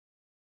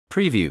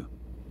Preview.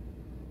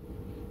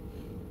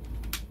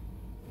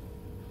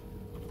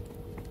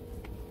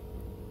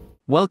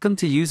 Welcome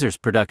to Users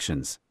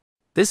Productions.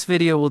 This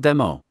video will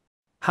demo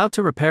how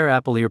to repair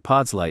Apple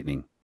EarPods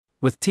Lightning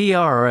with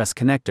TRRS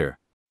connector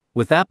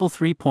with Apple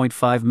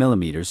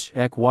 3.5mm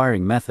jack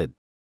wiring method.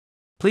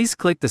 Please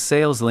click the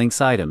sales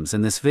links items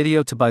in this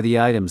video to buy the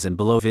items in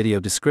below video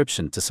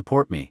description to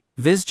support me.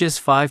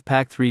 VizJizz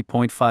 5-pack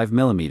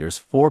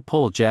 3.5mm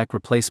 4-pole jack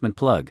replacement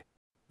plug.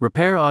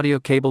 Repair audio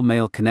cable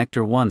male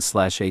connector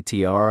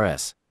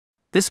 1/ATRRS.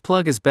 This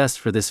plug is best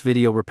for this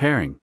video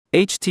repairing.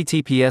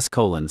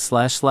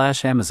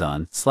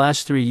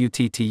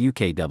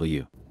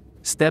 https://amazon/3uttukw.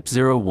 Step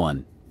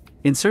 01.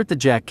 Insert the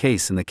jack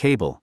case in the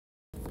cable.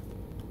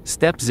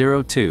 Step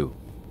 02.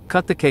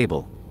 Cut the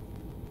cable.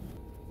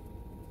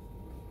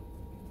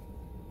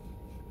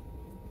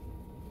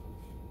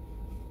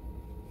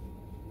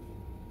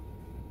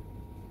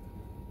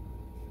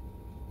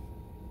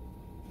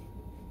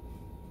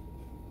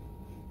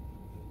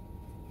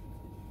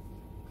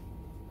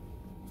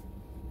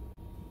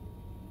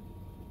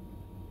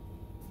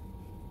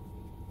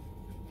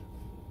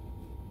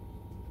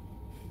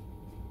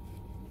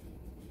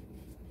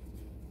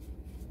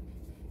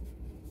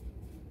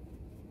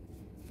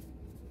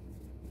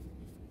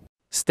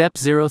 Step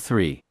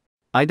 03.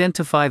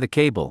 Identify the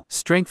cable.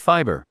 Strength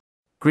fiber.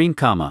 Green,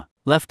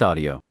 left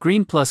audio.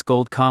 Green plus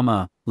gold,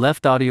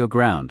 left audio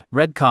ground.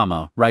 Red,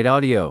 right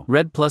audio.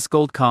 Red plus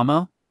gold,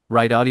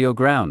 right audio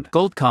ground.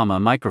 Gold,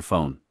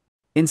 microphone.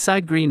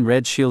 Inside green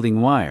red shielding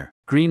wire.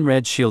 Green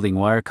red shielding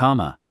wire,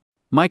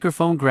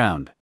 microphone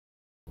ground.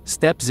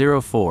 Step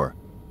 04.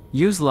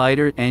 Use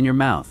lighter and your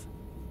mouth.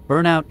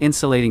 Burn out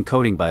insulating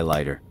coating by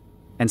lighter.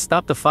 And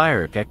stop the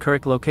fire at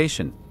correct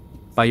location.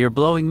 By your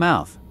blowing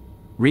mouth.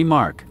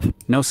 Remark,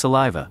 no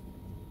saliva.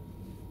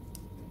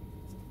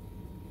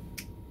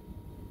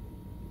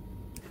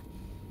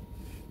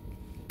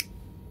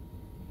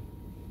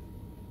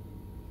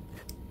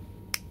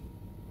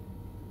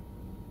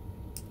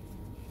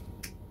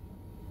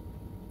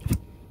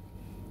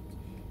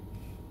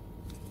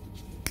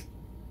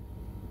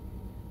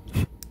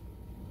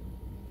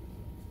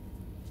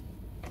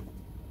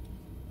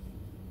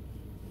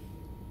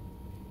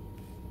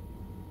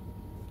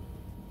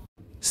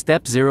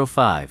 Step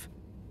 05.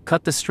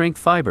 Cut the strength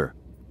fiber.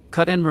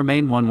 Cut and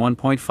remain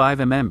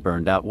 1.5mm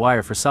burned out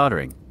wire for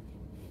soldering.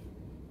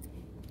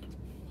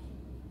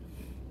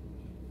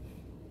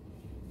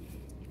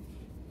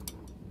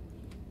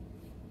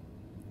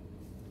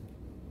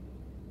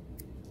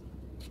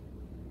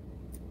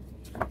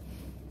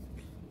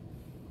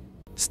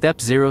 Step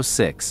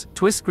 06.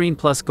 Twist green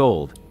plus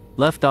gold,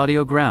 left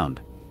audio ground.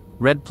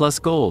 Red plus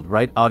gold,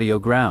 right audio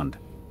ground.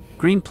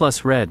 Green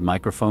plus red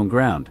microphone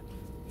ground.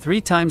 3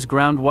 times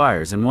ground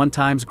wires and 1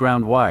 times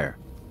ground wire.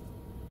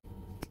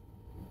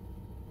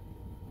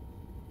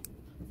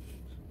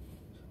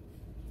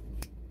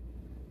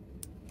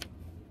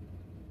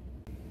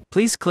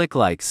 Please click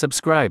like,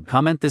 subscribe,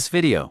 comment this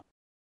video.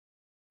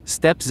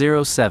 Step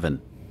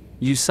 07.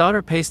 Use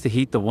solder paste to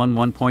heat the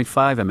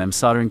 1.5mm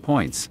soldering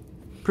points.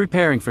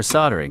 Preparing for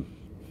soldering.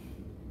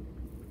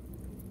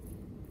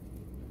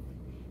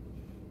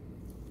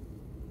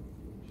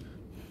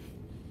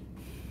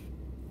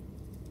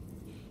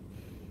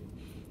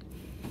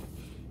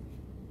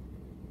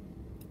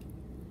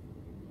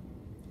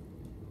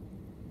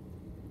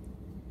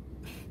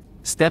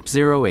 Step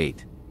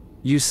 08.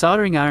 Use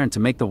soldering iron to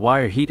make the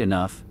wire heat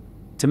enough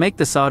to make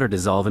the solder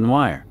dissolve in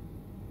wire.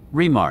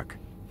 Remark.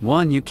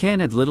 1. You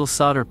can add little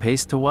solder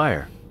paste to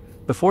wire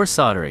before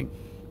soldering.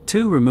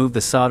 2. Remove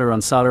the solder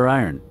on solder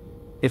iron.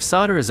 If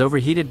solder is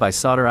overheated by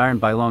solder iron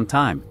by long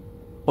time,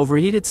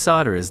 overheated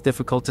solder is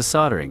difficult to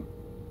soldering.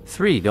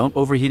 3. Don't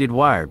overheated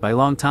wire by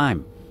long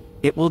time.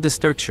 It will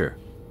destructure.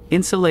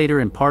 Insulator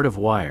and part of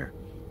wire.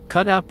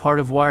 Cut out part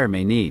of wire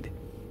may need.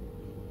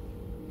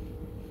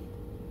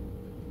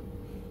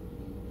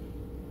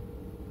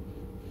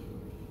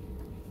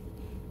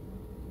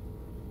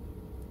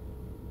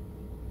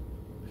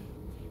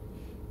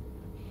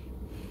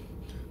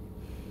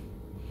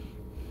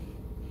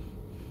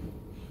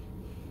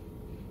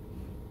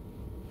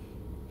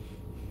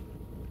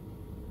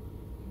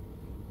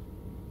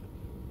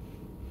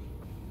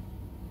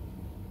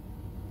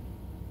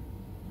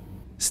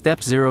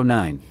 Step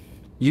 09.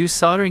 Use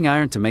soldering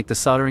iron to make the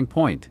soldering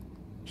point.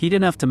 Heat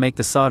enough to make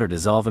the solder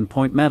dissolve in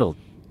point metal.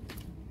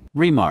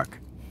 Remark.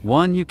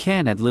 1. You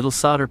can add little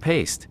solder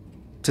paste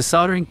to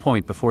soldering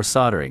point before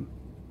soldering.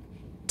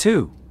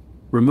 2.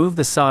 Remove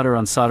the solder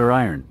on solder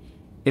iron.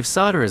 If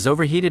solder is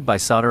overheated by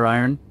solder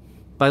iron,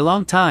 by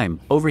long time,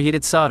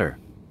 overheated solder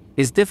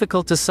is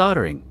difficult to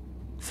soldering.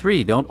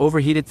 3. Don't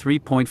overheated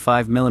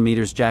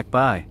 3.5mm jack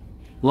by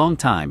long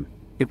time,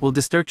 it will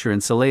disturb your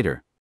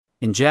insulator.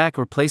 In jack,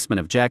 replacement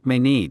of jack may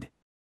need.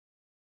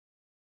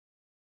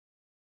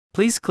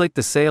 Please click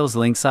the sales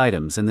links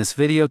items in this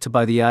video to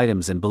buy the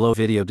items in below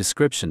video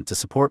description to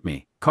support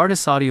me.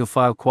 Cardis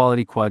audiophile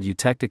quality quad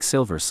eutectic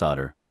silver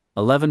solder,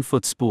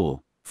 11-foot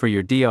spool, for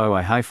your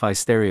DIY hi-fi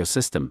stereo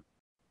system.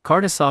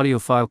 Cardus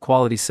audiophile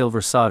quality silver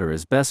solder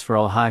is best for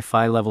all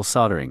hi-fi level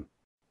soldering.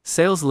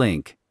 Sales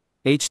link,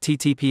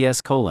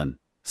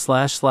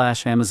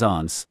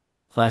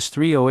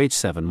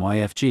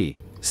 https://amazons/30h7yfg.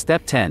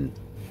 Step 10.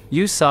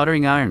 Use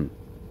soldering iron.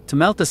 To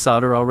melt the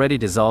solder already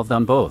dissolved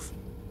on both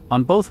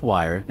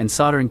wire and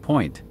soldering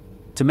point.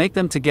 To make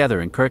them together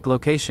in correct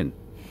location.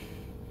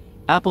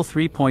 Apple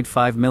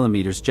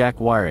 3.5mm jack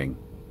wiring.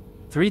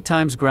 3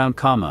 times ground,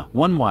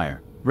 1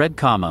 wire,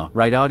 red,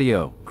 right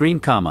audio,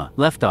 green,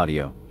 left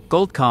audio,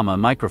 gold,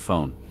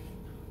 microphone.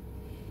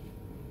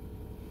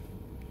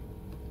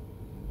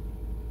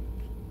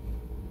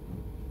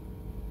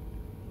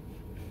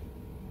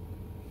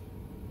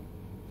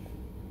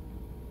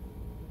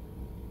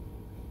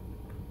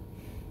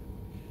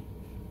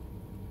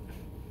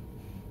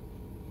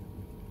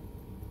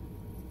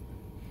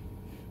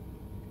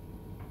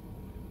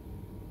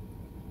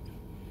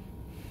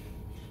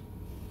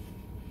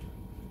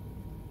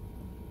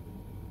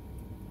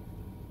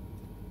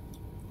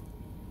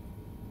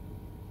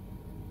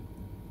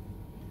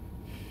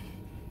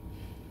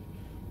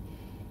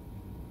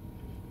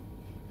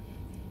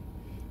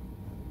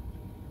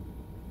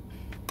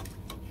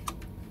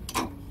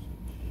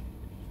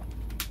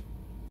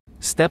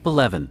 Step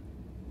 11.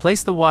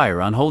 Place the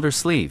wire on holder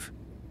sleeve.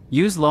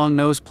 Use long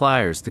nose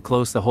pliers to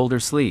close the holder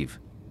sleeve.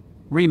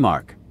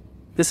 Remark: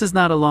 this is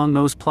not a long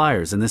nose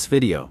pliers in this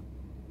video.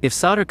 If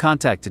solder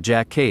contact to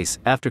jack case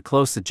after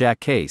close the jack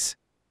case,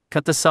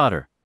 cut the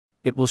solder.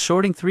 It will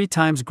shorting 3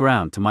 times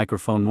ground to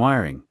microphone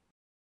wiring.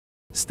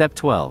 Step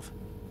 12.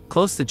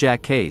 Close the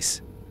jack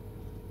case.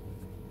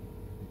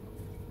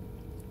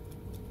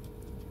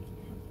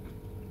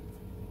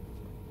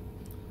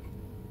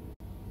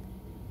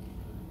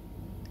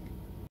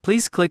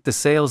 Please click the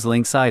sales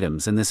links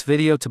items in this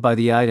video to buy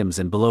the items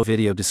in below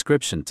video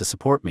description to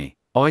support me.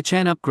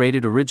 Oichan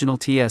upgraded original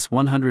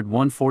TS100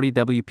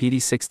 140W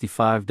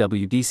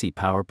PD65W DC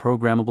power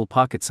programmable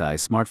pocket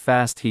size smart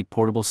fast heat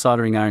portable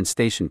soldering iron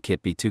station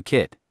kit B2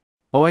 kit.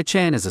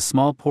 Oichan is a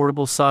small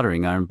portable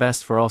soldering iron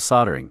best for all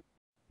soldering.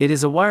 It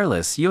is a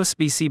wireless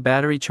USB-C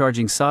battery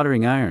charging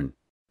soldering iron.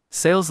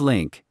 Sales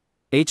link,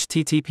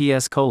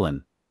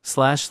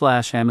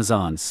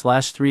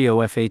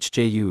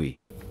 https://amazon/30fhjue.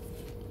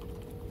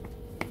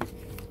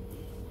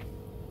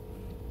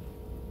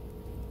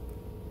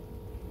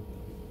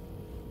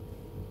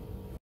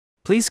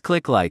 Please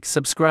click like,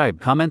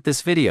 subscribe, comment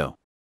this video.